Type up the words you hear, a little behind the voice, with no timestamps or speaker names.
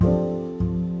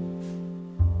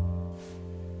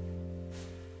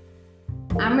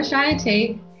I'm Mashaya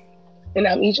Tate. And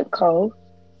I'm Egypt Cole.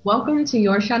 Welcome to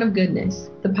Your Shot of Goodness,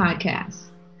 the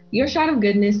podcast. Your Shot of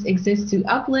Goodness exists to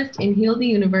uplift and heal the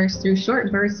universe through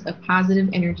short bursts of positive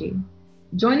energy.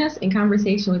 Join us in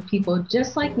conversation with people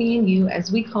just like me and you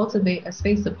as we cultivate a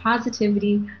space of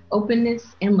positivity,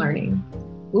 openness, and learning.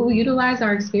 We will utilize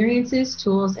our experiences,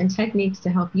 tools, and techniques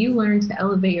to help you learn to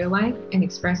elevate your life and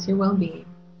express your well-being.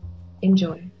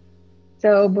 Enjoy.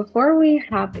 So before we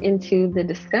hop into the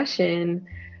discussion,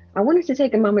 I wanted to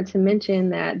take a moment to mention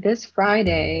that this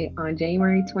Friday on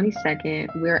January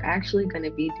 22nd, we're actually going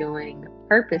to be doing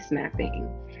purpose mapping.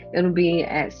 It'll be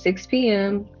at 6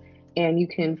 p.m. and you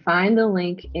can find the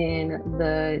link in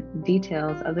the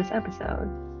details of this episode.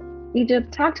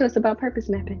 Egypt, talk to us about purpose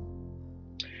mapping.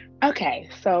 Okay,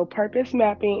 so purpose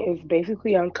mapping is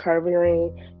basically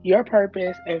uncovering your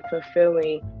purpose and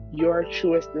fulfilling your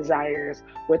truest desires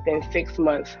within 6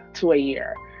 months to a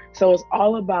year. So it's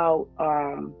all about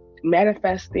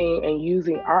manifesting and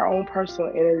using our own personal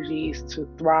energies to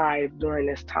thrive during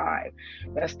this time.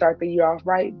 Let's start the year off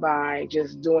right by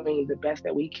just doing the best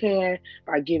that we can,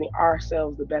 by giving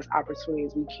ourselves the best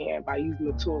opportunities we can, by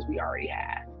using the tools we already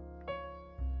have.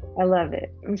 I love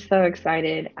it. I'm so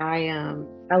excited. I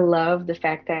love the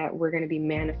fact that we're going to be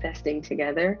manifesting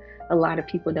together. A lot of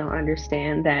people don't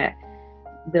understand that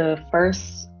the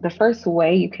first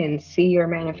way you can see your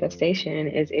manifestation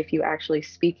is if you actually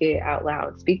speak it out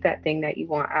loud. Speak that thing that you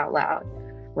want out loud,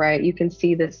 right? You can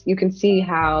see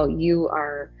how you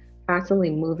are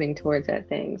constantly moving towards that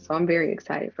thing. So I'm very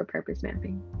excited for purpose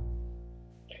mapping.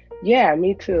 Yeah,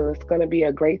 me too. It's going to be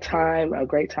a great time of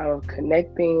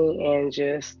connecting and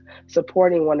just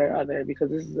supporting one another because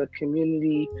this is a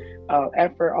community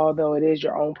effort, although it is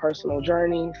your own personal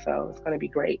journey. So it's going to be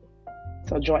great.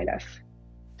 So join us.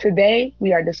 Today,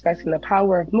 we are discussing the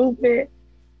power of movement.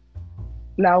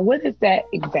 Now, what is that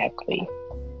exactly?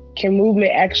 Can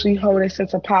movement actually hold a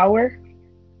sense of power?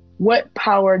 What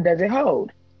power does it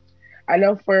hold? I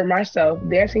know for myself,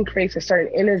 dancing creates a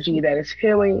certain energy that is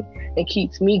healing and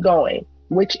keeps me going,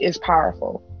 which is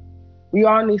powerful. We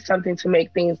all need something to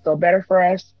make things go better for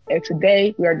us, and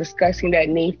today we are discussing that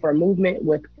need for movement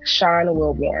with Sean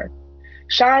Wilborn.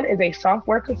 Sean is a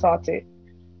software consultant,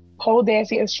 pole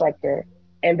dancing instructor,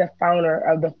 and the founder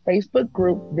of the Facebook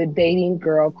group, The Dating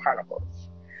Girl Chronicles.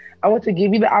 I want to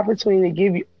give you the opportunity to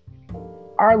give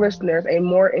our listeners a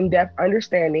more in-depth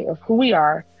understanding of who we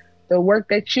are, the work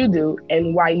that you do,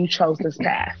 and why you chose this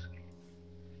path.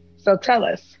 So tell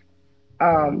us,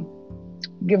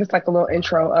 give us like a little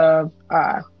intro of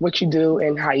what you do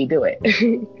and how you do it.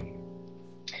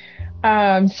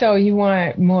 So you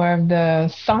want more of the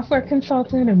software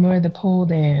consultant or more of the pole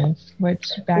dance? Which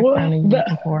background are you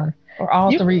looking for? Or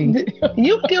all three?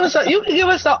 You can give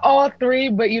us all three,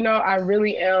 but I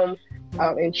really am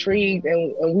intrigued,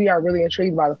 and we are really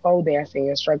intrigued by the pole dancing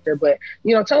instructor. But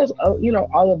tell us,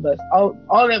 all of us,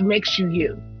 all that makes you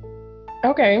you.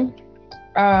 Okay.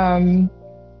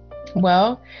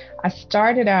 Well, I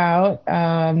started out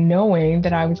knowing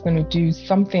that I was going to do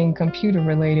something computer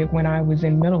related when I was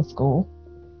in middle school.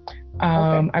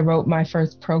 Okay. I wrote my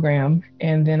first program,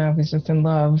 and then I was just in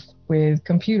love with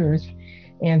computers,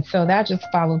 and so that just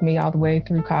followed me all the way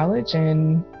through college,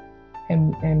 and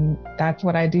that's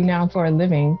what I do now for a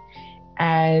living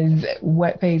as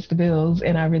what pays the bills,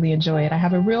 and I really enjoy it. I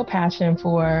have a real passion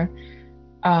for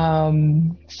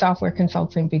software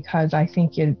consulting because I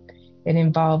think it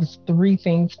involves three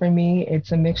things for me.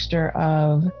 It's a mixture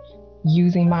of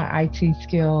using my IT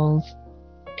skills,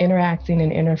 interacting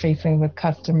and interfacing with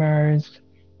customers,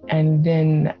 and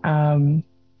then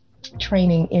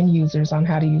training end users on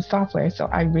how to use software. So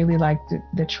I really like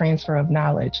the transfer of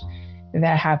knowledge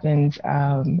that happens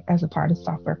as a part of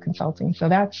software consulting. So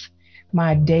that's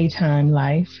my daytime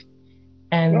life.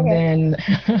 And then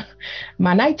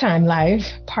my nighttime life,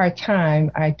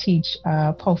 part-time, I teach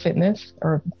pole fitness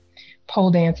or pole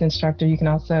dance instructor. You can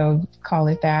also call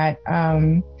it that.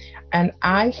 And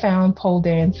I found pole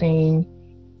dancing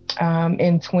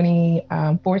in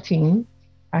 2014.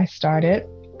 I started.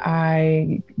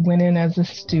 I went in as a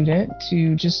student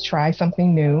to just try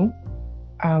something new.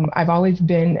 I've always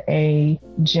been a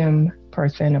gym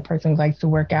person, a person who likes to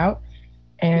work out.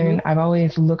 And I've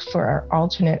always looked for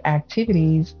alternate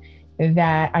activities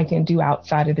that I can do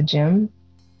outside of the gym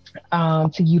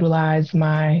to utilize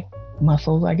my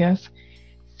muscles, I guess.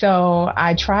 So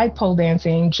I tried pole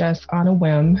dancing just on a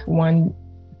whim one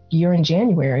year in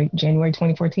January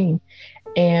 2014.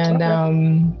 And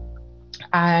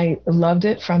I loved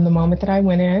it from the moment that I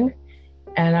went in,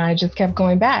 and I just kept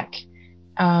going back.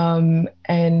 And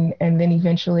then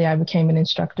eventually I became an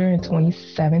instructor in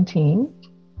 2017.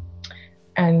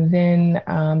 And then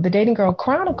the Dating Girl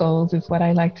Chronicles is what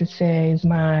I like to say is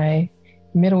my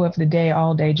middle of the day,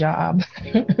 all day job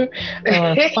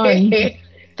or fun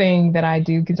thing that I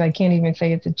do, because I can't even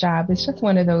say it's a job. It's just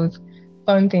one of those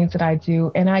fun things that I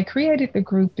do. And I created the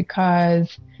group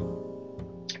because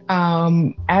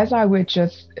as I would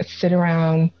just sit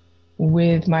around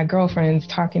with my girlfriends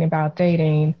talking about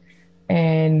dating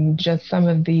and just some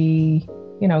of the,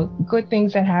 good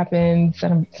things that happen,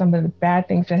 some of the bad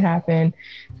things that happen,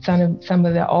 some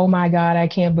of the, oh my God, I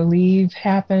can't believe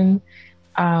happened.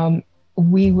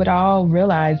 We would all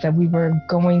realize that we were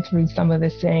going through some of the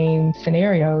same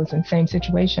scenarios and same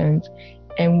situations.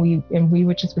 And we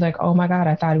would just be like, oh my God,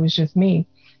 I thought it was just me.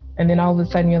 And then all of a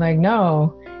sudden you're like,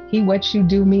 no, he what you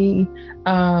do me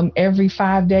every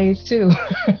 5 days too.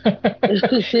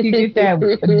 You get that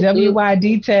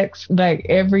WYD text like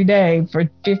every day for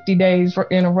 50 days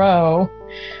in a row.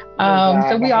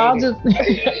 So we all just,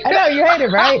 I know you hate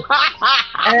it, right?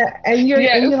 And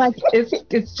you're like,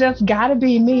 it's just gotta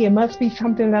be me. It must be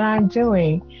something that I'm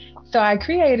doing. So I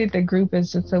created the group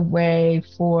as just a way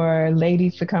for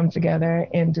ladies to come together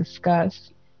and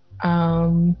discuss,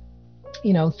 some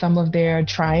of their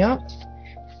triumphs,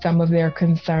 some of their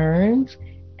concerns,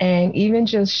 and even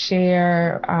just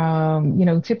share,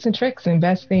 tips and tricks and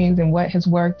best things and what has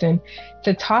worked, and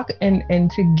to talk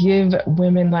and to give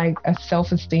women like a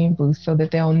self-esteem boost so that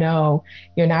they'll know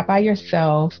you're not by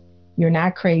yourself, you're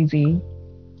not crazy,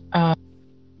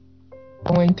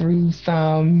 going through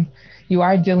you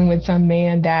are dealing with some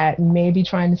man that may be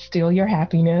trying to steal your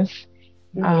happiness.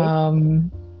 Mm-hmm.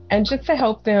 And just to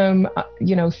help them,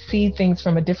 see things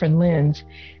from a different lens.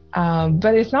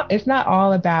 But it's not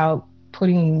all about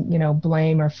putting,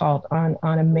 blame or fault on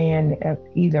a man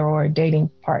either, or a dating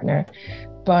partner,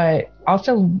 but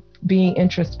also being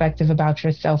introspective about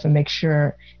yourself and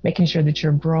making sure that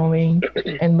you're growing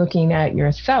and looking at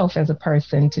yourself as a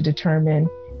person to determine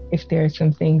if there's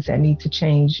some things that need to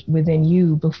change within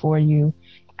you before you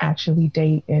actually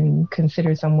date and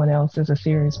consider someone else as a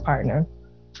serious partner.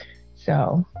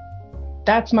 So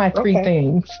that's my three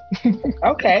things.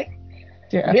 Okay.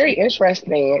 Yeah. Very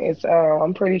interesting. It's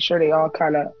I'm pretty sure they all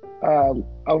kind of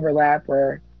overlap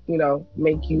or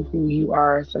make you who you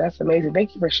are. So that's amazing.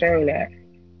 Thank you for sharing that.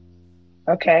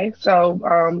 Okay,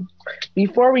 so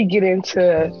before we get into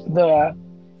the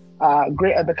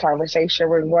grit of the conversation,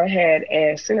 we're going to go ahead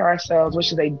and center ourselves,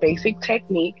 which is a basic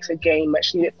technique to gain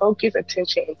much needed focus,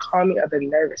 attention, and calming of the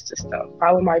nervous system.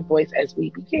 Follow my voice as we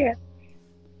begin.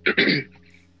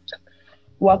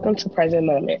 Welcome to present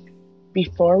moment.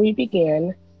 Before we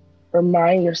begin,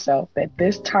 remind yourself that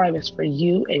this time is for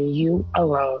you and you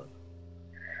alone.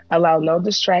 Allow no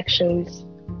distractions,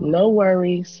 no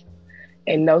worries,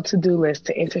 and no to-do list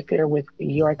to interfere with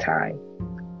your time.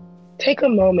 Take a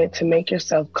moment to make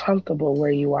yourself comfortable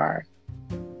where you are.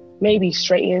 Maybe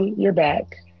straighten your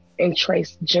back and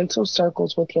trace gentle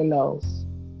circles with your nose,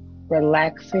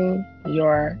 relaxing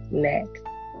your neck.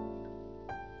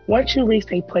 Once you reach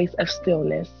a place of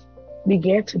stillness,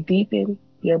 begin to deepen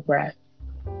your breath.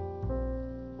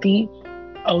 Deep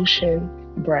ocean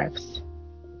breaths.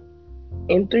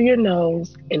 In through your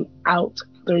nose and out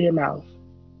through your mouth.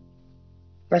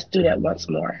 Let's do that once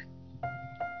more.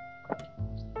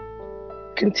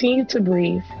 Continue to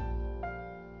breathe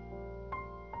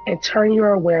and turn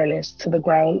your awareness to the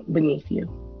ground beneath you.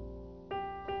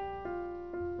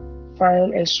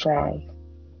 Firm and strong.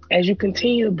 As you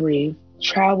continue to breathe,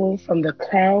 travel from the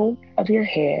crown of your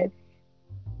head.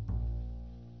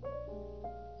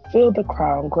 Feel the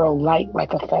crown grow light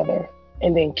like a feather,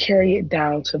 and then carry it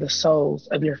down to the soles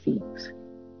of your feet.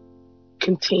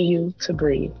 Continue to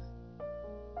breathe.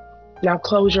 Now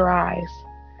close your eyes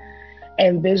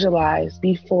and visualize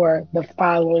before the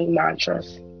following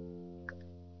mantras.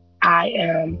 I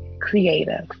am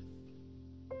creative.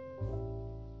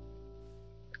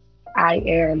 I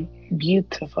am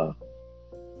beautiful.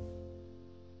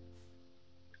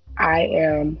 I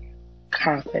am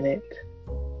confident.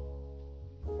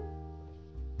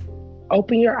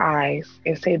 Open your eyes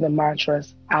and say the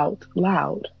mantras out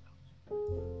loud.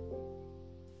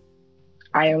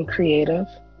 I am creative.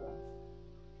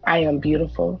 I am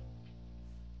beautiful.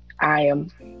 I am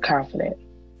confident.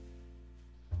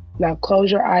 Now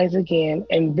close your eyes again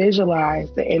and visualize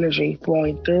the energy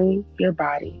flowing through your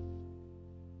body.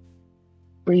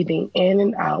 Breathing in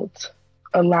and out,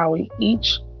 allowing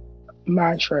each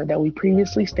mantra that we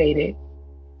previously stated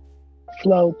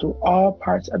flow through all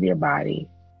parts of your body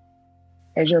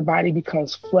as your body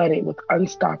becomes flooded with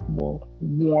unstoppable,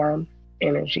 warm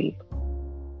energy.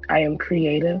 I am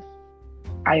creative,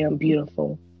 I am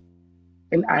beautiful,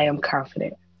 and I am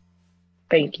confident.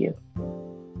 Thank you.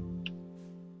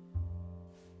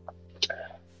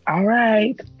 All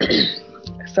right.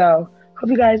 So hope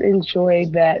you guys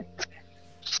enjoyed that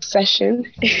session.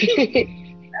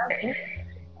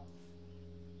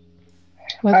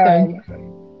 What's good?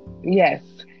 Yes.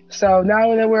 So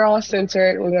now that we're all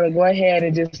centered, we're gonna go ahead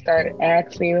and just start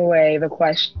asking away the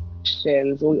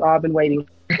questions we all been waiting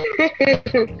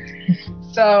for.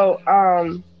 So,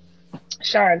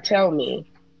 Sean, tell me,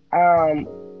 um,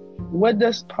 what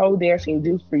does pole dancing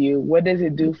do for you? What does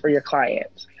it do for your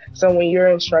clients? So when you're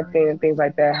instructing and things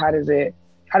like that, how does it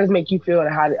make you feel, and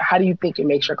how do you think it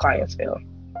makes your clients feel?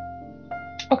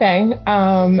 Okay.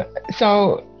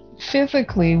 So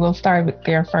physically, we'll start with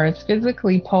there first.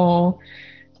 Physically, pole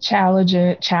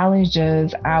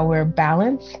challenges our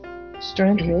balance,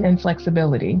 strength, and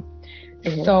flexibility.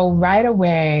 So right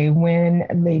away, when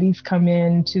ladies come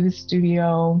into the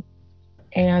studio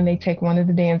and they take one of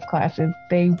the dance classes,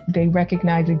 they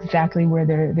recognize exactly where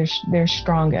they're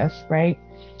strongest, right?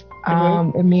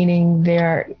 Meaning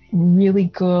they're really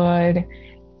good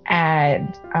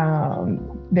at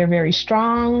they're very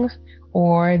strong,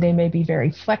 or they may be very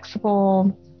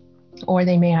flexible, or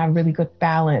they may have really good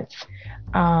balance.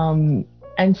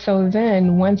 And so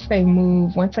then once they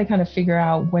kind of figure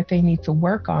out what they need to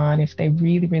work on, if they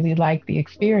really, really like the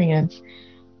experience,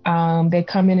 they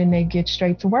come in and they get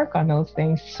straight to work on those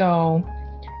things. So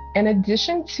in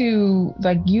addition to,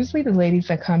 like, usually the ladies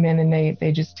that come in and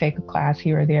they just take a class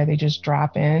here or there, they just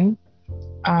drop in.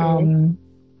 I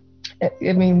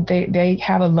mean, they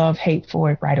have a love-hate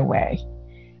for it right away.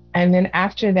 And then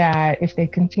after that, if they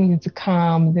continue to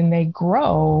come, then they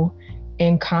grow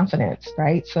in confidence,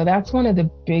 right? So that's one of the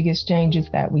biggest changes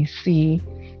that we see,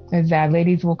 is that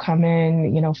ladies will come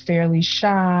in, fairly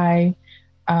shy,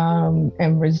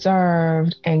 and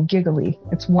reserved and giggly.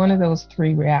 It's one of those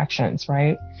three reactions,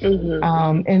 right?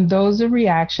 And those are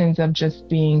reactions of just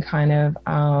being kind of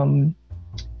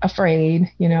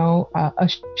afraid,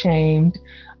 ashamed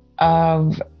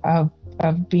of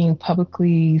being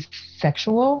publicly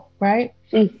sexual, right?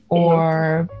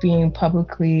 Or being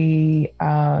publicly,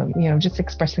 just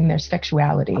expressing their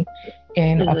sexuality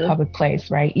in a public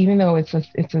place, right? Even though it's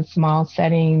a small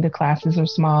setting, the classes are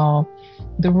small,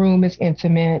 the room is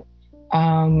intimate,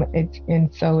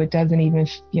 and so it doesn't even,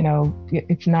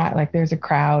 it's not like there's a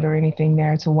crowd or anything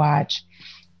there to watch,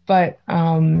 but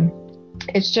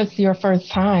it's just your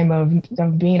first time of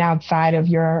being outside of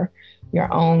your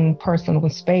own personal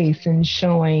space and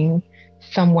showing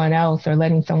someone else, or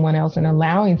letting someone else and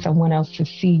allowing someone else to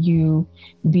see you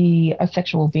be a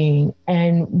sexual being.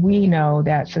 And we know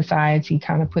that society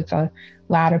kind of puts a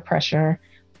lot of pressure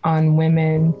on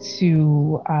women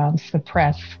to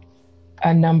suppress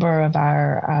a number of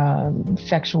our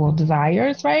sexual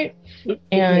desires, right?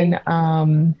 And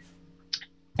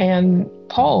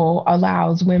pole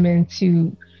allows women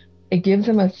it gives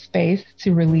them a space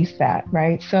to release that,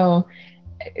 right? So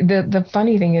the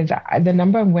funny thing is, the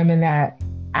number of women that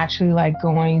actually like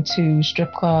going to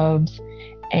strip clubs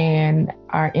and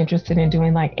are interested in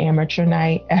doing like amateur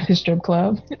night at a strip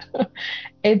club,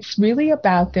 it's really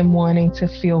about them wanting to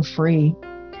feel free.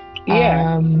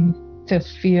 To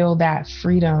feel that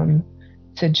freedom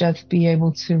to just be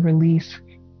able to release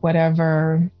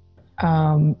whatever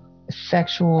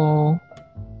sexual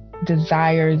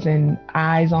desires and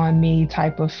eyes on me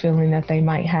type of feeling that they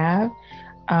might have.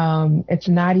 It's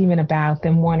not even about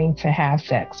them wanting to have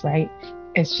sex, right?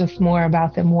 It's just more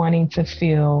about them wanting to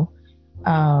feel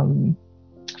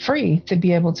free to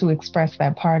be able to express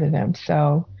that part of them.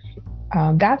 So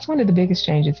that's one of the biggest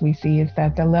changes we see, is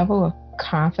that the level of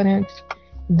confidence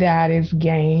that is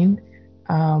gained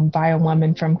by a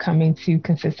woman from coming to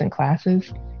consistent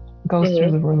classes goes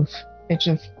through the roof.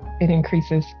 It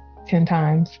increases 10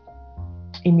 times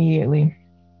immediately.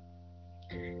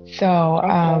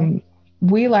 So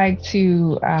we like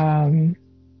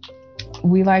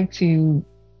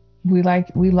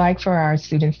for our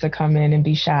students to come in and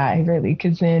be shy, really,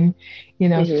 because then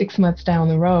 6 months down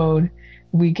the road,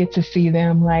 we get to see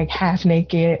them like half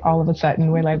naked. All of a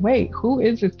sudden, we're like, wait, who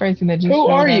is this person that just showed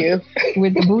up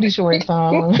with the booty shorts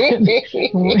on?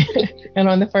 And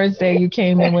on the first day, you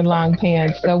came in with long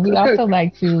pants. So we also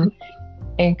like to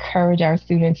encourage our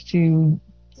students to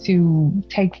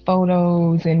take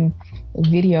photos and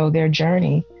video their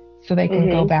journey, so they can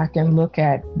go back and look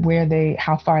at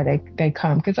how far they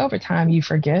come. Because over time you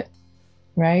forget,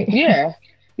 right? Yeah.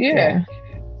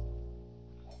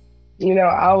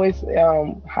 I always,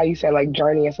 how you say, like,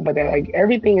 journey and stuff like that. Like,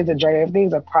 everything is a journey.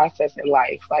 Everything's a process in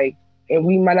life. Like, and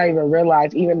we might not even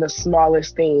realize even the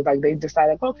smallest things. Like, they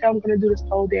decided, okay, I'm going to do this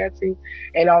pole dancing.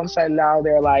 And all of a sudden now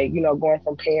they're like, going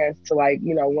from pants to like,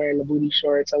 wearing the booty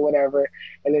shorts or whatever.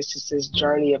 And it's just this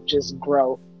journey of just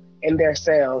growth. in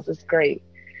themselves. It's great.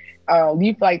 Do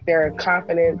you feel like their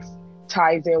confidence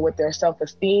ties in with their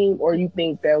self-esteem, or you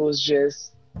think that was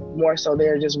just more so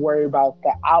they're just worried about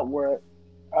the outward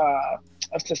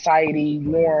of society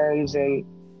norms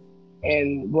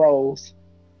and roles?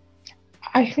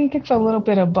 I think it's a little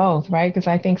bit of both, right? Because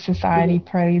I think society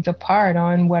plays a part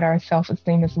on what our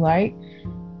self-esteem is like.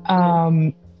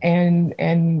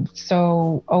 And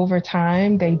so over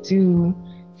time, they do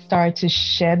start to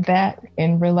shed that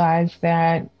and realize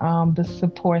that the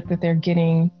support that they're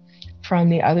getting from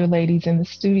the other ladies in the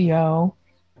studio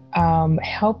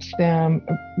helps them,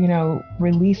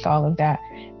 release all of that.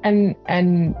 And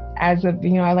as a,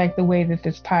 I like the way that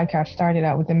this podcast started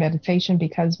out with the meditation,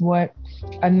 because what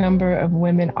a number of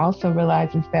women also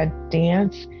realize is that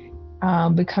dance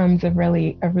becomes a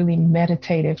really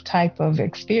meditative type of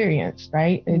experience,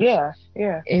 right?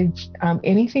 It's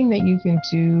anything that you can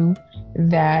do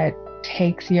that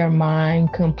takes your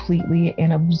mind completely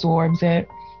and absorbs it,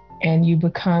 and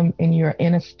you're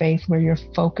in a space where you're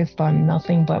focused on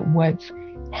nothing but what's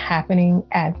happening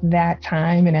at that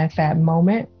time and at that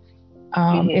moment,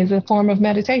 is a form of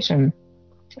meditation.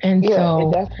 And so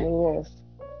it definitely is.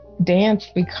 Dance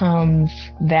becomes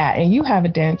that. And you have a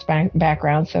dance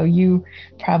background, so you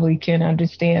probably can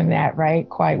understand that, right,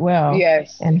 quite well.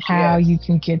 Yes. And how you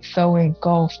can get so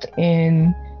engulfed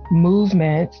in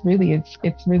movement. Really,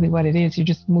 it's really what it is. You're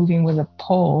just moving with a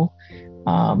pole.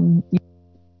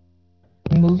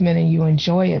 Movement, and you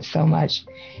enjoy it so much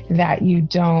that you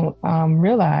don't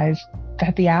realize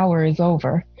that the hour is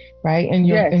over, right? And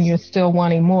you're still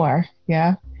wanting more.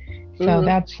 Yeah. So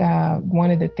that's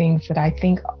one of the things that I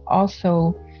think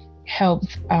also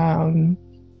helps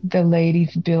the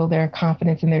ladies build their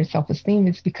confidence and their self-esteem,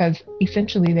 is because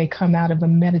essentially they come out of a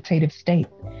meditative state.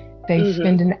 They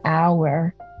spend an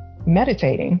hour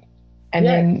meditating, and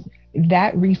then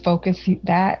that's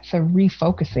a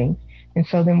refocusing. And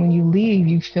so then when you leave,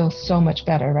 you feel so much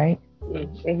better, right? I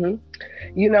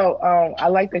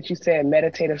like that you said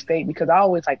meditative state, because I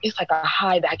always it's like a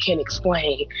high that I can't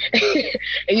explain.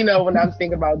 And when I'm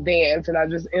thinking about dance and I'm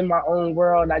just in my own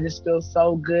world, and I just feel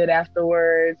so good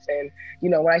afterwards. And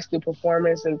when I do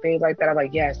performance and things like that, I'm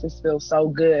like, yes, this feels so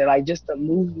good. Like just the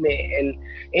movement, and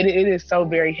it is so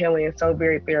very healing and so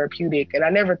very therapeutic. And I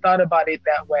never thought about it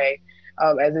that way,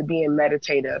 as it being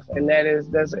meditative. And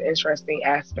that's an interesting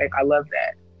aspect. I love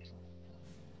that.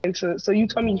 And so you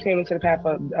told me you came into the path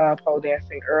of pole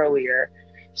dancing earlier.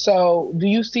 So do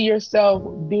you see yourself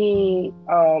being,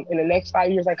 in the next 5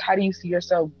 years, how do you see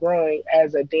yourself growing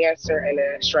as a dancer and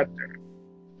an instructor?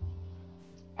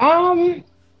 I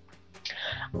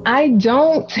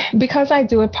don't, because I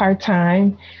do it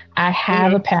part-time, I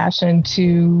have a passion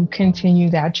to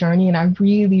continue that journey. And I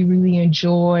really, really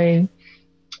enjoy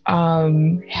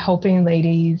helping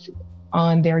ladies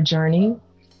on their journey.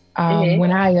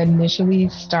 When I initially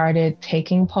started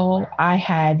taking pole, I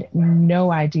had no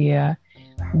idea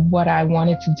what I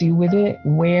wanted to do with it,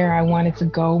 where I wanted to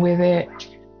go with it.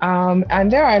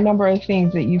 And there are a number of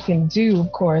things that you can do,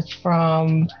 of course,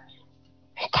 from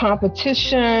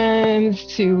competitions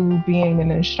to being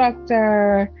an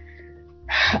instructor,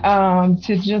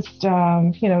 to just,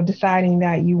 deciding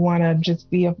that you want to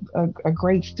just be a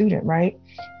great student, right?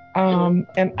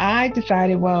 And I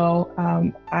decided,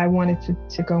 I wanted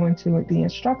to go into the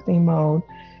instructing mode.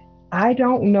 I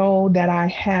don't know that I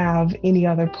have any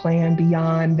other plan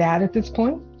beyond that at this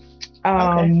point.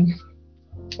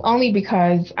 Only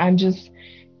because I'm just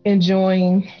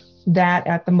enjoying that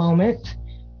at the moment.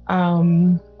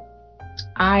 I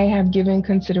have given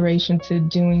consideration to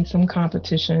doing some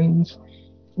competitions,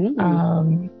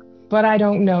 but I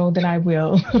don't know that I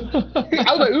will. I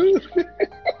was like, ooh.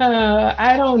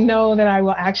 I don't know that I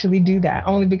will actually do that,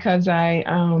 only because I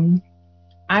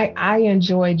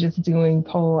enjoy just doing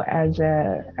pole as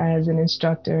an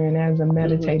instructor and as a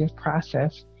meditative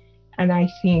process. And I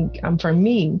think for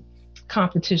me,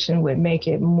 competition would make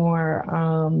it more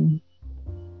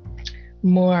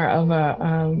of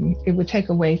a it would take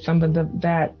away some of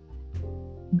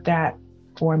that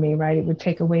for me, right? It would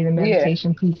take away the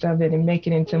meditation piece of it and make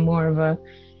it into more of a,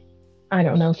 I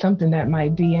don't know, something that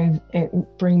might be and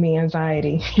bring me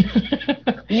anxiety.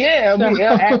 It'll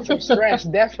add some stress,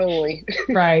 definitely.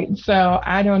 Right. So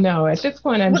I don't know. At this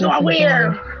point, I'm what just do I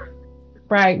wear?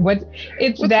 Right.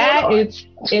 It's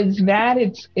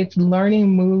learning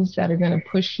moves that are going to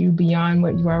push you beyond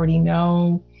what you already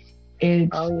know. I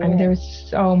mean, there's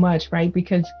so much, right?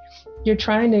 Because you're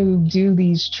trying to do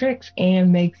these tricks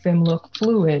and make them look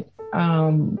fluid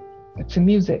to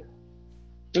music.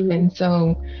 And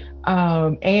so,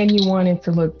 and you want it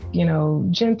to look,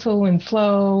 gentle and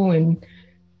slow and,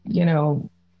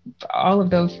 all of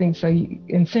those things. So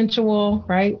and sensual,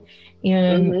 right?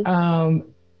 And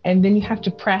and then you have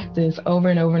to practice over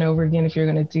and over and over again if you're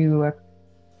going to do a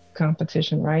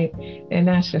competition, right? And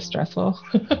that's just stressful.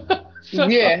 So.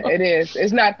 Yeah, it is.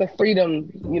 It's not the freedom,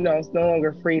 it's no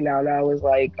longer free now. Now it's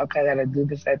like, okay, I got to do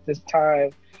this at this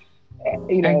time,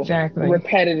 exactly,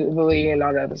 repetitively and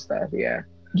all that other stuff. Yeah.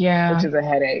 Yeah. Which is a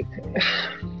headache.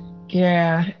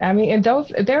 Yeah. I mean, and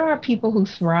there are people who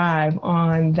thrive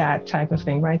on that type of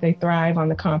thing, right? They thrive on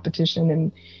the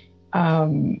competition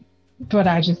but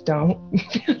I just don't.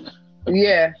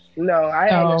 Yeah. No, I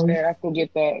understand. I can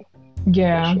get that.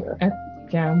 Yeah. Sure.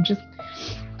 I'm just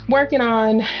working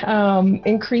on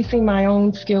increasing my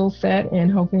own skill set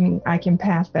and hoping I can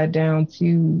pass that down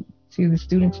to the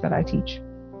students that I teach.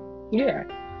 Yeah.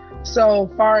 So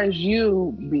far as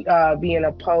you being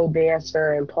a pole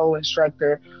dancer and pole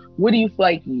instructor, what do you feel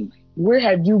like, where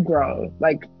have you grown?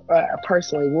 Like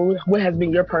personally, what has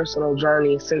been your personal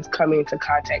journey since coming into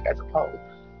contact as a pole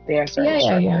dancer and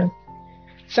instructor? Yeah.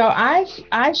 So I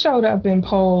showed up in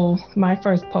my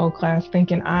first pole class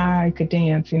thinking I could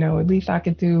dance, at least I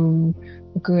could do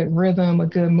a good rhythm, a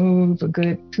good move, a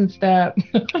good two-step.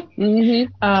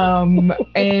 And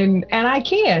I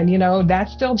can,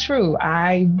 that's still true.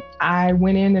 I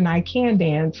went in and I can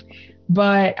dance,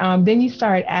 but then you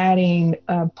start adding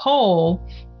a pole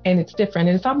and it's different.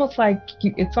 And it's almost like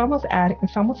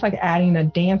adding a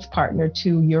dance partner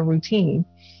to your routine.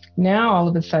 Now, all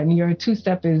of a sudden, your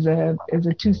two-step is a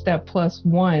two-step plus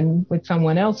one with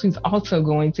someone else who's also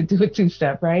going to do a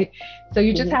two-step, right? So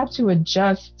you just have to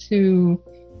adjust to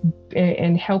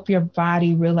and help your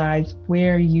body realize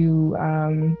where you,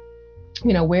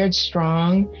 where it's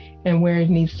strong and where it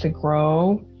needs to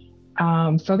grow.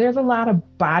 So there's a lot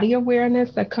of body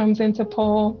awareness that comes into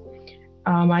pole.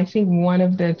 I think one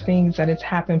of the things that has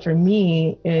happened for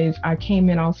me is I came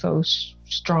in also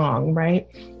strong, right?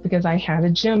 Because I had a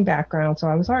gym background, so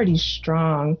I was already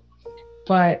strong,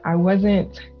 but I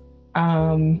wasn't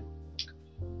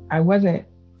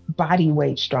body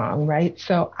weight strong, right?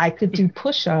 So I could do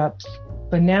push-ups,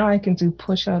 but now I can do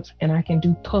push-ups and I can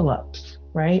do pull-ups,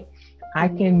 right? I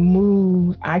can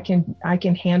move, I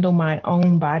can handle my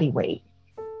own body weight.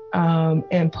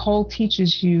 And pole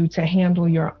teaches you to handle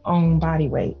your own body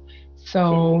weight.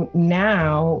 So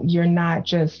now you're not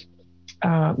just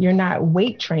you're not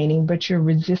weight training, but you're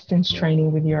resistance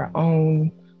training with your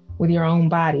own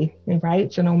body,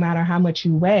 right? So no matter how much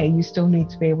you weigh, you still need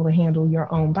to be able to handle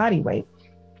your own body weight.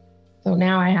 So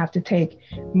now I have to take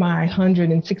my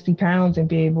 160 pounds and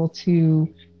be able to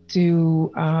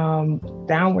do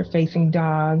downward facing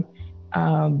dog,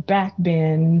 back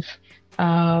bends,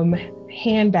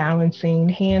 hand balancing,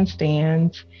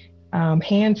 handstands,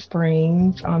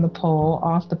 handsprings on the pole,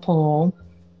 off the pole.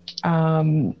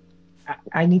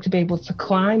 I need to be able to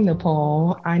climb the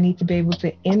pole. I need to be able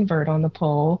to invert on the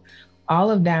pole.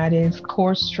 All of that is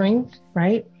core strength,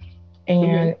 right?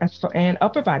 And and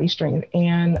upper body strength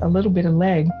and a little bit of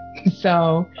leg.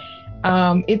 So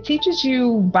it teaches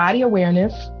you body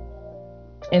awareness.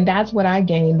 And that's what I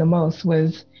gained the most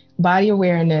was body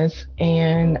awareness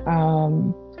and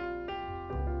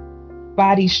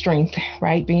body strength,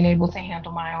 right? Being able to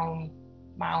handle my own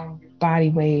body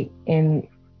weight and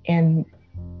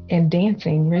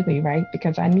dancing, really, right?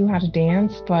 Because I knew how to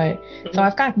dance, but so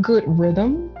I've got good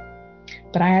rhythm,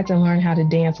 but I had to learn how to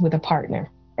dance with a partner,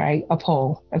 right? A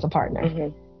pole as a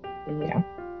partner.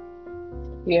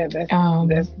 Yeah,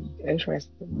 that's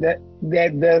interesting.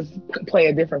 That does play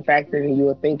a different factor than you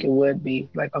would think it would be.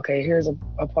 Like, okay, here's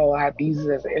a pole. I have to use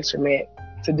it as an instrument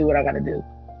to do what I got to do.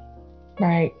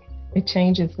 Right. It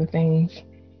changes the things.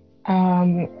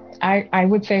 I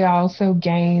would say I also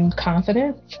gained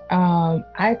confidence.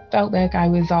 I felt like I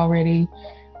was already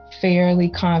fairly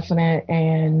confident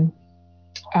and,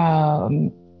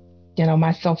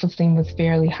 my self-esteem was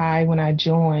fairly high when I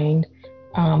joined,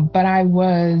 but I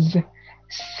was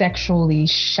sexually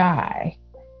shy.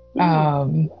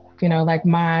 Like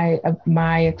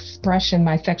my expression,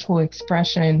 my sexual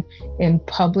expression in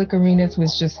public arenas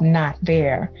was just not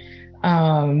there.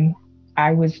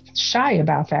 I was shy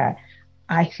about that.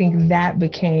 I think that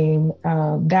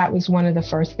that was one of the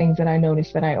first things that I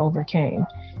noticed that I overcame.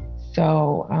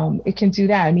 So it can do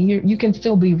that. I mean, you can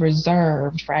still be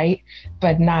reserved, right?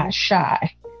 But not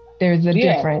shy. There's a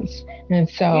difference. And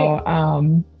so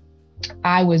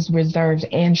I was reserved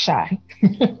and shy.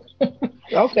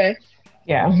 Okay.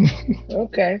 Yeah.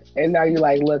 Okay. And now you're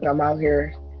like, look, I'm out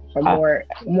here. I'm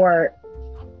more,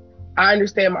 I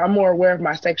understand. I'm more aware of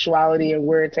my sexuality and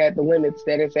where it's at, the limits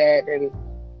that it's at, and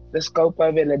the scope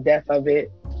of it and the depth of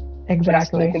it. but I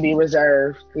still can be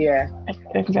reserved. Yeah,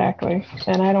 exactly.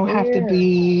 And I don't have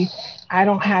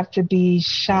to be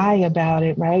shy about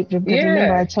it, right? Because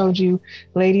remember, I told you,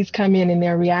 ladies come in and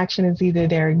their reaction is either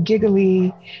they're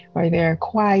giggly or they're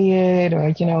quiet,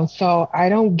 or so I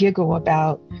don't giggle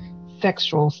about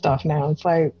sexual stuff now. It's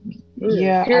like,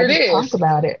 I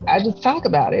just talk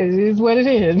about it. It is what it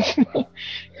is.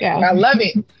 Yeah, I love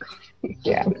it.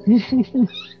 Yeah.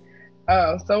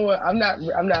 So I'm not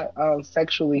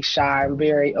sexually shy. I'm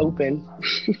very open.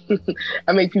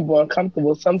 I make people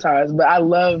uncomfortable sometimes, but I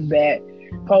love that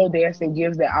pole dancing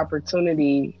gives that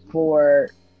opportunity for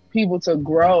people to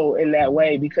grow in that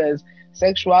way, because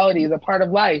sexuality is a part of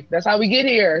life. That's how we get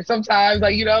here. Sometimes,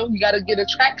 you got to get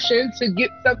attraction to get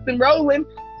something rolling.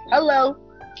 Hello.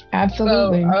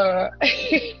 Absolutely. So,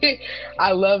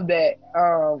 I love that.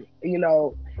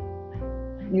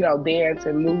 Dance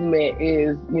and movement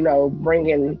is,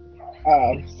 bringing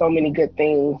so many good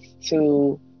things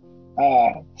to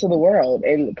the world.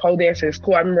 And pole dancing is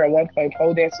cool. I remember at one point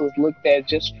pole dance was looked at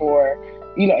just for,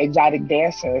 exotic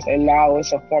dancers, and now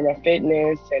it's a form of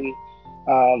fitness, and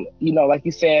like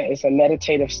you said, it's a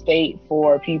meditative state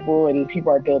for people, and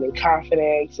people are building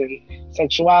confidence and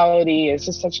sexuality. It's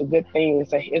just such a good thing.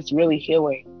 It's really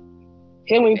healing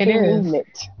through movement.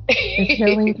 It's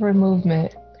healing through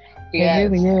movement. Yes. It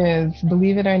really is.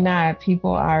 Believe it or not,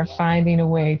 people are finding a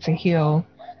way to heal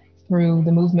through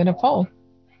the movement of pole.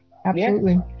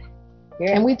 Absolutely.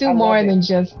 Yeah. And we do more than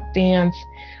just dance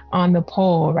on the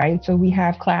pole, right? So we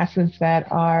have classes that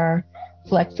are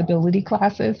flexibility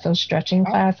classes, so stretching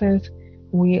classes.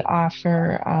 We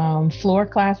offer floor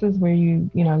classes where you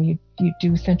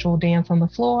do sensual dance on the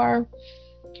floor.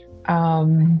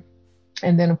 And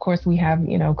then of course we have,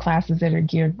 classes that are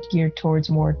geared towards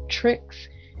more tricks.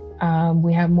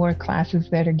 We have more classes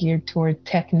that are geared toward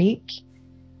technique,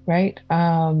 right?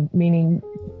 Meaning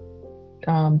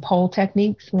pole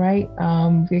techniques, right?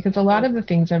 Because a lot of the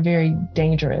things are very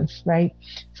dangerous, right?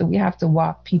 So we have to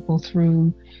walk people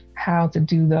through how to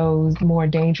do those more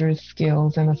dangerous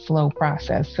skills in a slow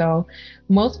process. So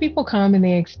most people come and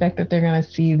they expect that they're going to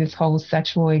see this whole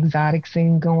sexual exotic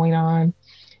scene going on.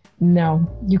 No,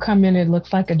 you come in, it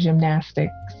looks like a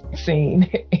gymnastics scene.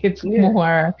 It's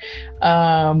more,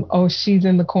 she's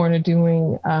in the corner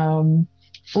doing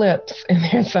flips, and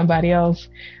there's somebody else,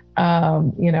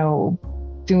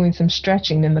 doing some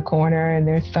stretching in the corner, and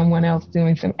there's someone else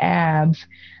doing some abs.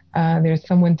 There's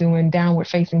someone doing downward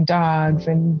facing dogs,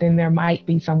 and then there might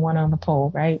be someone on the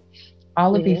pole, right?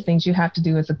 All of these things you have to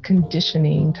do as a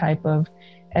conditioning type of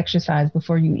exercise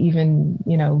before you even,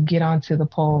 get onto the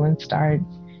pole and start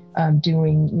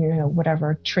doing,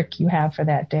 whatever trick you have for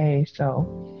that day. So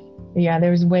yeah,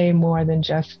 there's way more than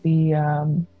just the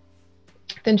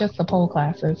pole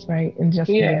classes, right? And just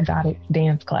the exotic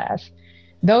dance class.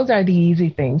 Those are the easy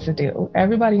things to do.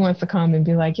 Everybody wants to come and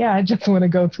be like, yeah, I just want to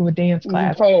go to a dance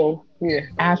class.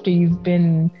 After you've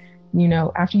been,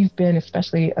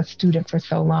 especially a student for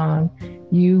so long,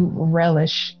 you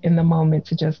relish in the moment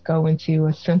to just go into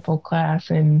a simple class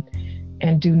and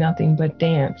do nothing but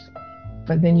dance.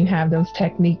 But then you have those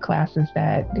technique classes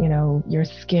that, your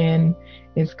skin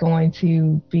is going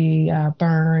to be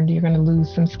burned. You're going to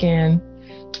lose some skin.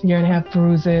 You're going to have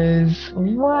bruises.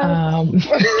 What? You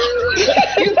should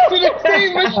have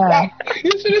seen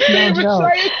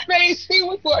Rashaia's face. She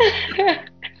was like,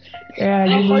 yeah,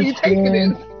 how are you taking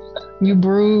it? You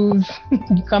bruise.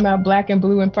 You come out black and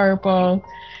blue and purple.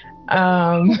 Look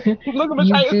at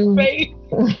Rashaia's face.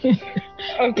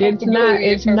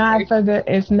 It's not for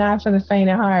the faint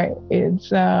of heart.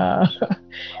 It's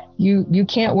you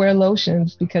can't wear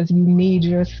lotions because you need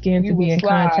your skin to be in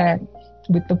contact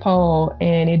with the pole,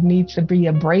 and it needs to be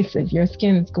abrasive. Your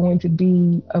skin is going to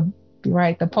be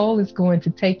the pole is going to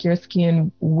take your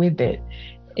skin with it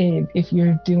if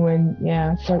you're doing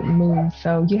certain moves.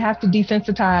 So you have to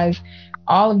desensitize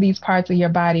all of these parts of your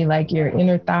body, like your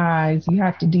inner thighs. You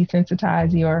have to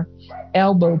desensitize your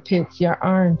elbow pits, your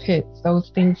armpits, those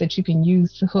things that you can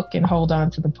use to hook and hold on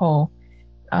to the pole.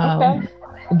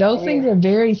 Those things are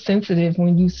very sensitive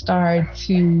when you start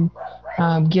to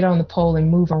get on the pole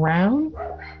and move around.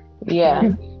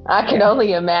 Yeah, I can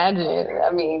only imagine.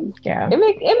 I mean,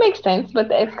 it makes sense,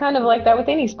 but it's kind of like that with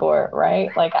any sport, right?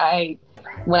 Like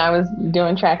when I was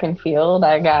doing track and field,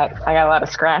 I got a lot of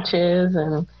scratches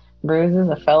and bruises.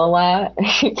 I fell a lot.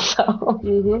 So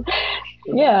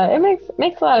yeah, it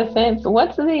makes a lot of sense.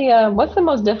 What's the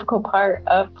most difficult part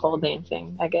of pole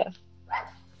dancing, I guess?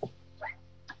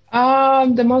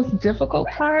 The most difficult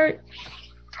part,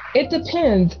 it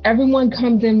depends. Everyone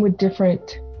comes in with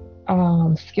different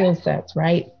skill sets,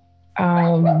 right?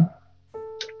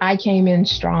 I came in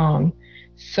strong.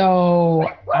 So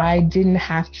I didn't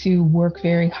have to work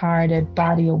very hard at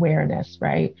body awareness,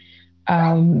 right?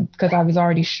 Because I was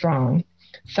already strong.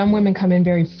 Some women come in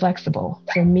very flexible.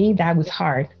 For me, that was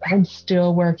hard. I'm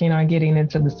still working on getting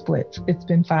into the splits. It's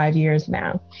been 5 years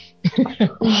now.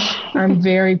 I'm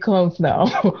very close though,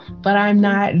 but I'm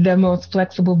not the most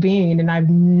flexible being, and I've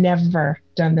never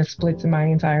done the splits in my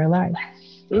entire life.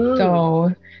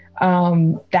 So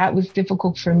that was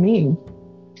difficult for me.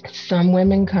 Some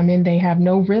women come in, they have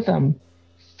no rhythm.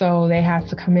 So they have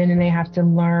to come in and they have to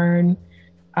learn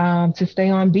to stay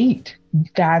on beat.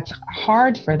 That's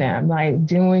hard for them. Like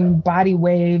doing body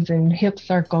waves and hip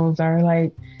circles are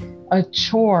like a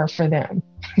chore for them.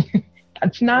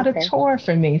 That's not a chore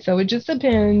for me. So it just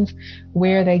depends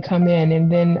where they come in. And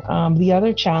then the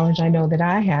other challenge I know that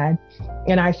I had,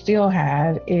 and I still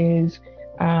have, is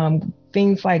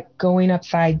things like going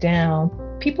upside down.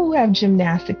 People who have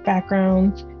gymnastic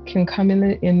backgrounds can come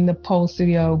in the pole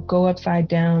studio, go upside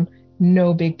down,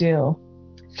 no big deal.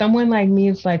 Someone like me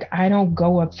is like, I don't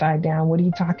go upside down. What are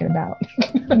you talking about?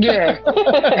 Yeah.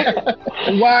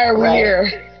 Why are we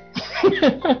here?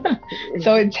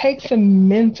 So it takes a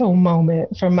mental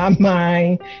moment for my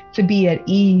mind to be at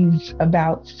ease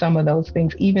about some of those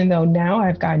things, even though now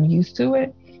I've gotten used to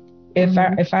it.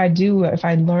 If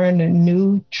I learn a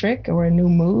new trick or a new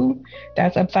move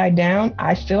that's upside down,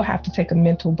 I still have to take a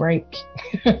mental break.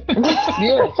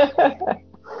 Yeah.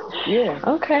 Yeah.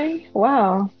 Okay.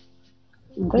 Wow.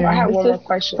 I have one more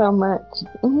question. So much.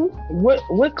 Mm-hmm.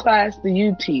 What class do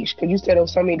you teach? Because you said there were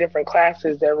so many different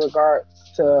classes that regards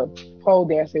to pole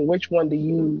dancing. Which one do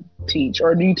you teach,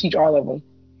 or do you teach all of them?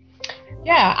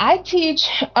 Yeah, I teach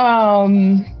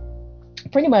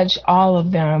pretty much all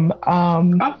of them,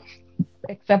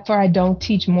 except for I don't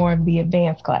teach more of the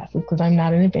advanced classes because I'm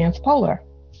not an advanced polar.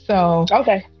 So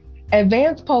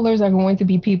advanced polars are going to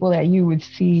be people that you would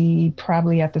see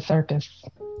probably at the circus.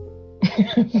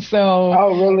 So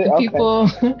people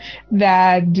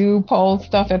that do pole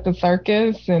stuff at the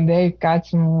circus and they've got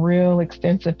some real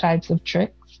extensive types of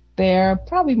tricks, they're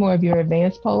probably more of your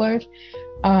advanced polars.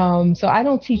 So I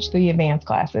don't teach the advanced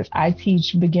classes. I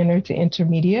teach beginner to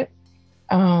intermediate.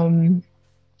 And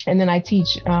then I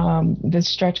teach the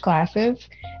stretch classes,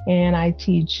 and I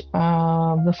teach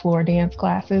the floor dance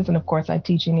classes. And of course I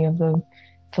teach any of the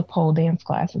pole dance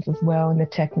classes as well, and the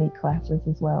technique classes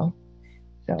as well.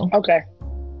 So,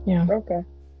 yeah. Okay.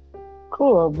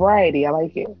 Cool. Variety. I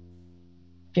like it.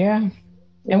 Yeah.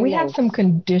 And we have some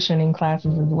conditioning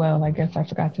classes as well, I guess I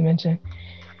forgot to mention.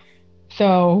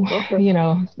 So, you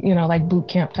know, like boot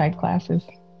camp type classes.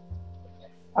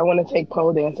 I want to take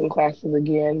pole dancing classes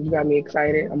again. You got me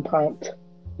excited. I'm pumped.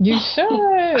 You should.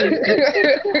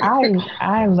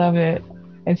 I love it.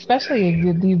 Especially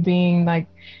with you being like,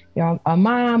 you know, a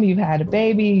mom, you've had a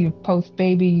baby, you post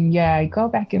baby, you go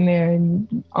back in there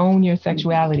and own your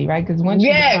sexuality, right? Because once you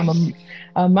become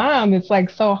a mom, it's like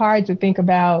so hard to think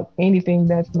about anything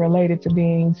that's related to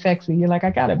being sexy. You're like,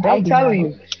 I got a baby. I'm telling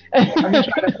you. I'm just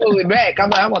trying to pull it back. I'm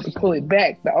like, I want to pull it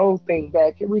back, the old thing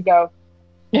back. Here we go.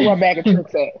 Where my bag of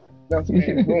tricks at?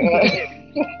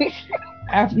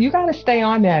 You got to stay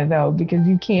on that though, because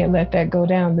you can't let that go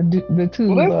down the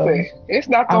tube. Listen, it's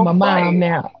not I'm a fight. mom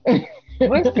now.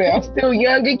 Listen, I'm still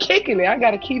young and kicking it. I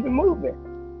got to keep it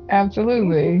moving.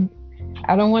 Absolutely.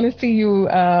 I don't want to see you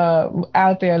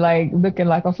out there like looking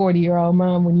like a 40-year-old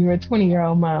mom when you're a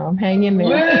 20-year-old mom. Hang in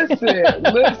there.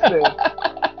 Listen.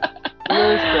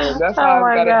 That's how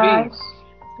it's got to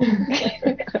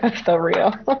be. That's so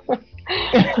real.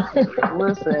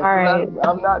 Listen, all right.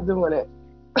 I'm not doing it.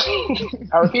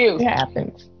 I refuse. It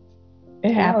happens.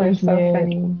 It happens, man.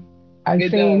 Funny.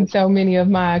 I've seen so many of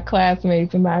my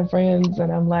classmates and my friends,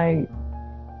 and I'm like,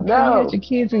 you had your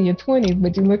kids in your 20s,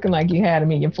 but you're looking like you had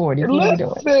them in your 40s. What are you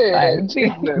doing? Like,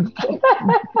 Jesus.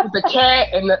 The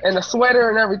cat and the sweater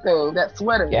and everything. That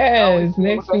sweater. Yes.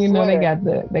 Next thing you know, they got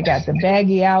the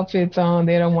baggy outfits on.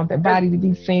 They don't want their body to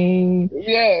be seen.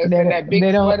 Yes. They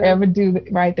don't sweater. ever do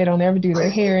They don't ever do their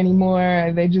hair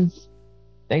anymore. They just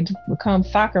become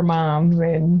soccer moms,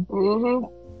 and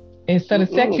instead of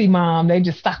sexy mom, they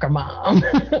just soccer mom.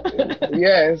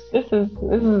 Yes. This is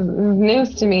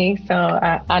news to me, so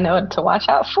I know what to watch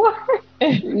out for.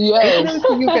 Yes.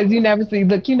 Because you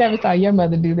never saw your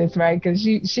mother do this, right? Because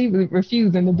she was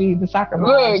refusing to be the soccer mom.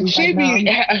 Look,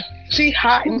 she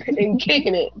hot and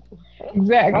kicking it.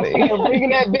 Exactly. I'm still bringing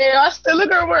that bed. I still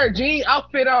look at her jean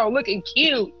outfit on, looking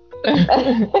cute.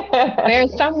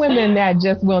 There's some women that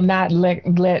just will not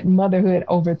let motherhood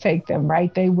overtake them,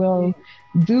 right? They will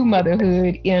do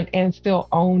motherhood and still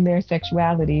own their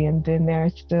sexuality, and then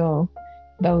there's still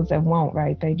those that won't,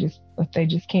 right? They just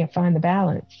can't find the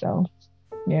balance. So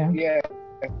yeah.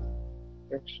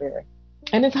 For sure.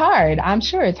 And it's hard. I'm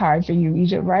sure it's hard for you,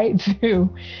 Egypt, right? To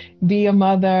be a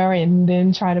mother and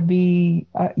then try to be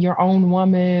your own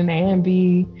woman and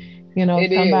be,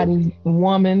 somebody's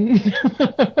woman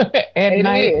at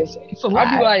night. It is. I'll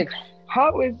be like,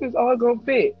 how is this all gonna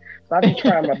fit? So I be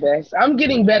trying my best. I'm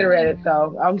getting better at it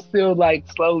though. I'm still like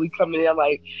slowly coming in.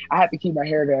 Like I have to keep my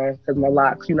hair done because my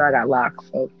locks. I got locks,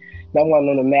 so don't want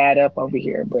them to mad up over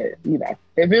here. But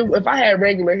if I had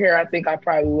regular hair, I think I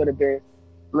probably would have been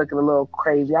looking a little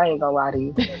crazy. I ain't gonna lie to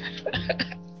you.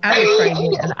 I was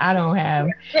crazy, and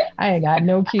I ain't got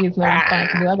no kids, no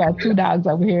responsibility. I got 2 dogs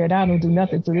over here, and I don't do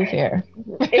nothing to this hair.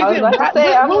 I was about to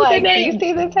say, I'm like, do you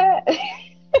see this hat?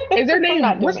 Is their name?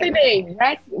 What's their name?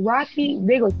 Rocky?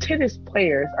 They go tennis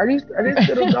players. Are these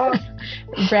little dogs?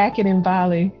 Racket and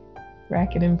Volley.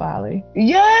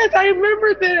 Yes, I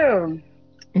remember them.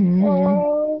 Mm-hmm.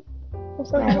 Oh, I'm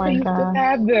so happy you still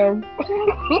have them.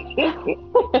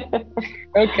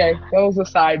 Okay, that was a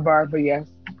sidebar, but yes.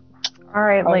 All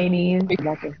right, ladies.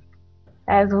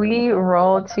 As we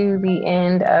roll to the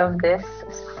end of this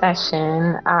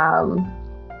session,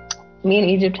 me and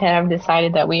Egypt have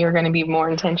decided that we are going to be more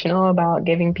intentional about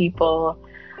giving people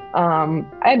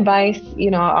advice,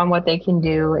 on what they can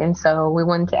do. And so we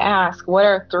wanted to ask, what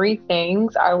are 3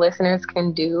 things our listeners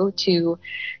can do to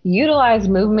utilize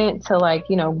movement to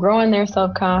grow in their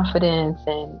self-confidence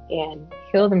and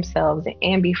heal themselves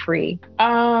and be free?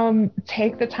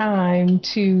 Take the time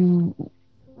to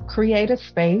create a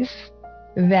space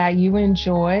that you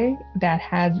enjoy, that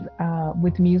has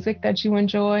with music that you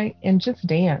enjoy, and just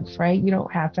dance, right? You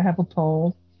don't have to have a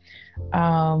pole.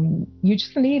 You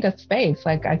just need a space.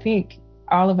 Like, I think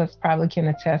all of us probably can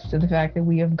attest to the fact that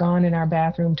we have gone in our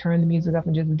bathroom, turned the music up,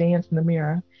 and just danced in the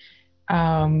mirror.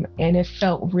 And it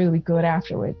felt really good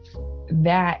afterwards.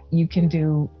 That you can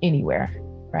do anywhere,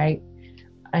 right?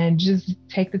 And just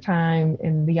take the time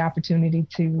and the opportunity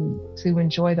to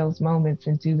enjoy those moments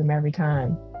and do them every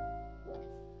time.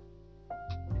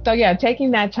 So yeah,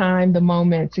 taking that time, the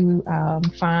moment to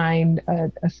find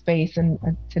a space and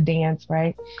to dance,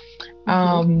 right?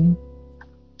 And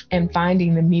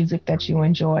finding the music that you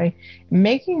enjoy,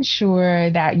 making sure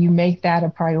that you make that a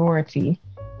priority,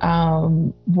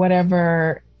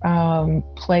 whatever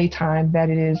playtime that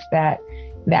it is that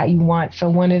you want. So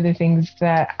one of the things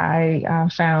that I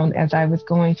found as I was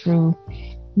going through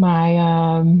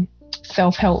my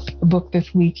self-help book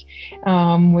this week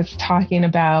was talking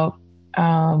about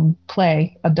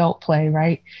play, adult play,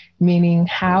 right? Meaning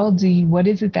what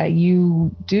is it that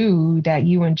you do that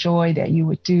you enjoy, that you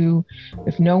would do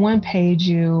if no one paid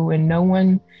you and no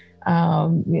one,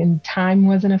 and time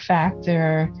wasn't a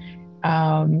factor,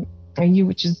 and you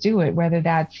would just do it, whether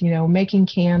that's, making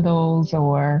candles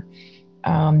or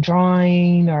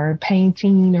drawing or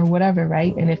painting or whatever,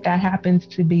 right? And if that happens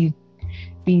to be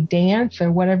dance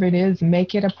or whatever it is,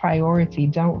 make it a priority.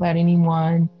 Don't let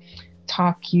anyone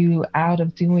talk you out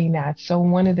of doing that. So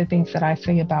one of the things that I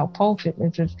say about pole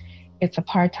fitness is it's a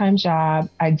part-time job.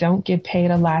 I don't get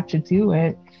paid a lot to do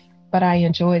it, but I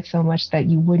enjoy it so much that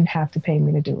you wouldn't have to pay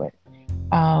me to do it.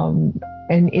 And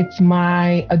it's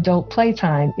my adult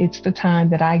playtime. It's the time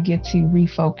that I get to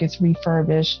refocus,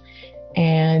 refurbish,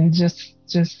 and just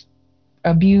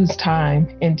abuse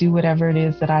time and do whatever it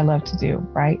is that I love to do,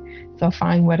 right? So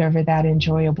find whatever that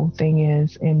enjoyable thing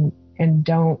is and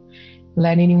don't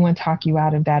let anyone talk you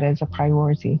out of that as a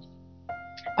priority.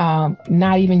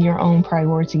 Not even your own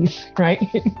priorities, right?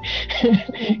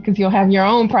 Because you'll have your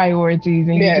own priorities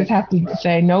and you just have to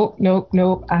say, nope.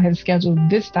 I have scheduled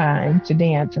this time to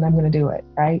dance and I'm going to do it,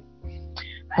 right?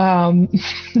 And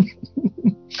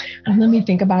let me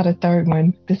think about a third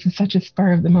one. This is such a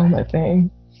spur of the moment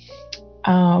thing.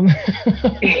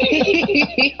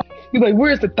 You're like,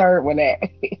 where's the third one at?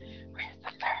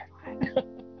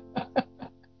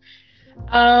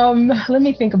 Let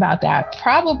me think about that.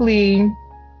 Probably,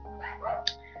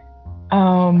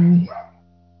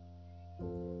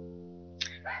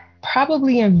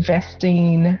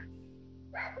 investing,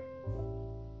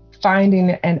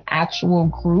 finding an actual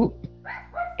group,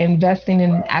 investing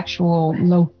in an actual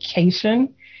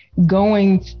location,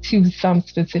 going to some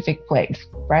specific place,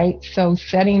 right? So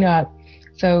setting up,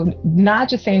 so not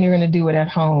just saying you're going to do it at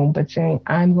home, but saying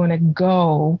I'm going to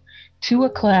go to a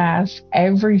class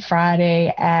every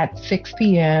Friday at 6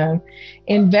 p.m.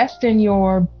 Invest in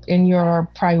your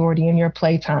priority, in your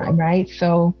playtime, right?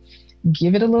 So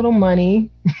give it a little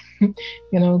money, $20,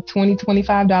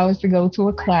 $25 to go to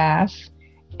a class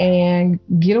and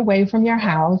get away from your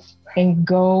house and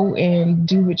go and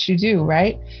do what you do,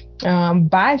 right?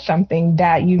 Buy something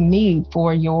that you need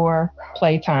for your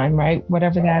playtime, right?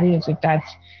 Whatever that is, if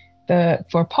that's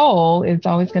for pole, it's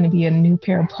always going to be a new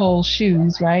pair of pole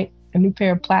shoes, right? A new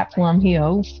pair of platform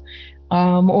heels,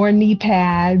 or knee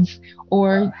pads,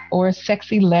 or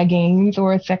sexy leggings,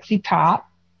 or a sexy top,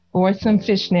 or some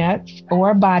fishnets,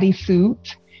 or a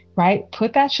bodysuit, right?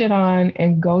 Put that shit on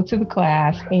and go to the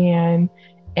class and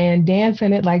dance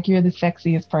in it like you're the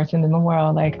sexiest person in the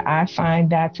world. Like, I find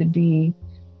that to be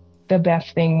the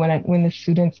best thing when the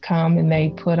students come and they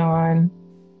put on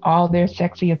all their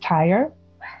sexy attire,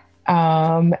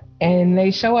 and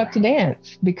they show up to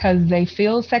dance because they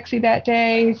feel sexy that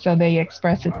day, so they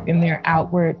express it in their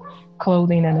outward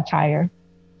clothing and attire.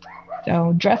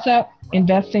 So dress up,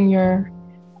 invest in your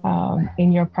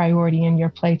priority and your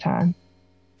playtime.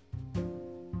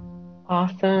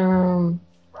 Awesome.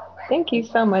 Thank you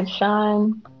so much,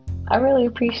 Sean. I really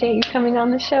appreciate you coming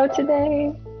on the show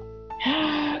today.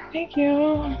 Thank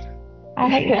you. I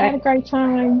had a great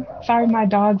time. Sorry, my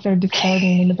dogs are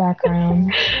disturbing in the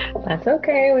background. That's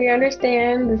okay. We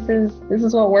understand. This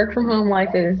is what work from home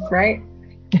life is, right?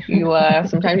 You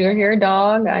sometimes you'll hear a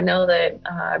dog. I know that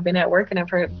I've been at work and I've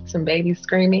heard some babies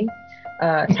screaming,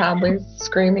 toddlers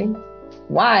screaming,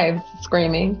 wives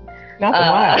screaming. Not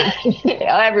the wives.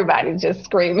 Everybody's just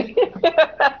screaming.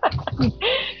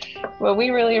 Well, we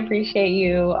really appreciate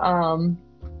you.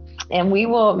 And we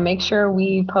will make sure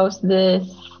we post this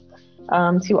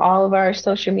to all of our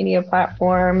social media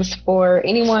platforms. For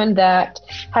anyone that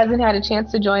hasn't had a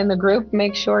chance to join the group,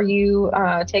 make sure you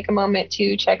take a moment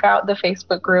to check out the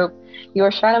Facebook group,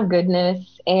 Your Shot of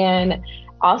Goodness. And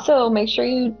also make sure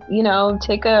you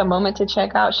take a moment to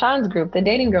check out Sean's group, the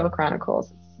Dating Girl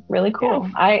Chronicles. It's really cool.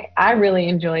 Yeah. I really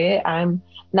enjoy it. I'm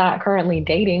not currently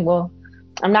dating. Well,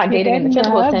 I'm not dating in the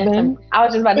typical sense. I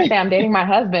was just about to say I'm dating my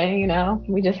husband,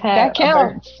 We just had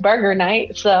a burger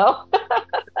night, so.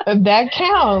 That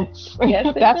counts.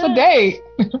 Yes, that's a date.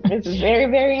 It's very,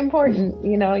 very important.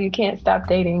 You can't stop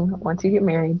dating once you get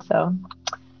married. So,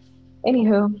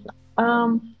 anywho,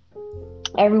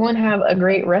 everyone have a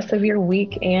great rest of your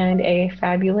week and a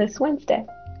fabulous Wednesday.